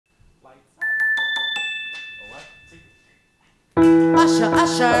Usher,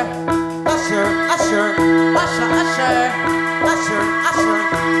 usher, usher, usher, usher, usher, usher, usher,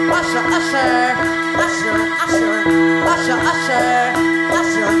 usher, usher, usher, usher, usher,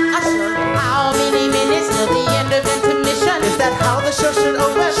 usher, usher. How many minutes till the end of intermission? Is that how the show should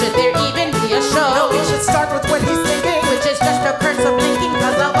open? Should there even be a show? No, it should start with when he's singing, which is just a curse of thinking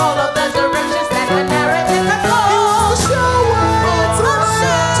because of all of the directions that the narrative controls. The show words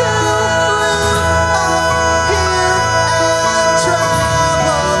meant to live here and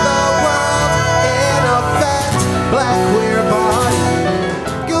travel the world in a fat black queer body.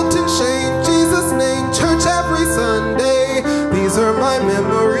 Guilt and shame, Jesus' name, church every Sunday. These are my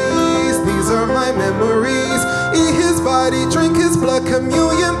memories, these are my memories. Eat his body, drink his blood,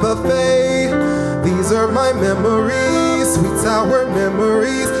 communion buffet. These are my memories, sweet sour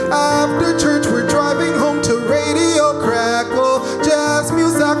memories. After church we're driving home to Radio Crackle, jazz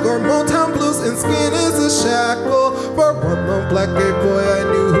music or Motown blues, and skin is a shackle. For one lone black gay boy I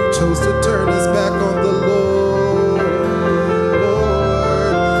knew who chose to turn his back on the Lord.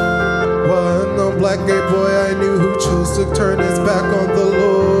 One lone black gay boy I knew who chose to turn his back on the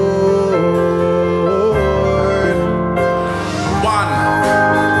Lord.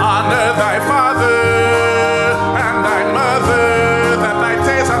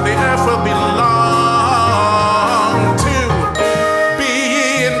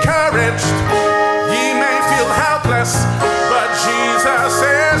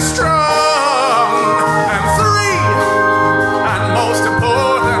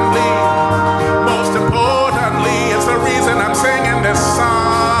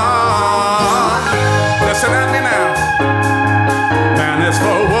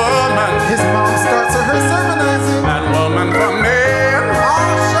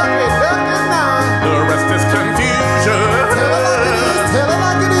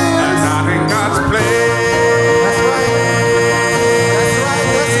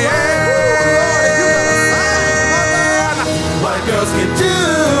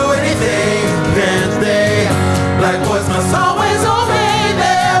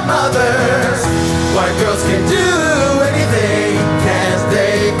 Girls can do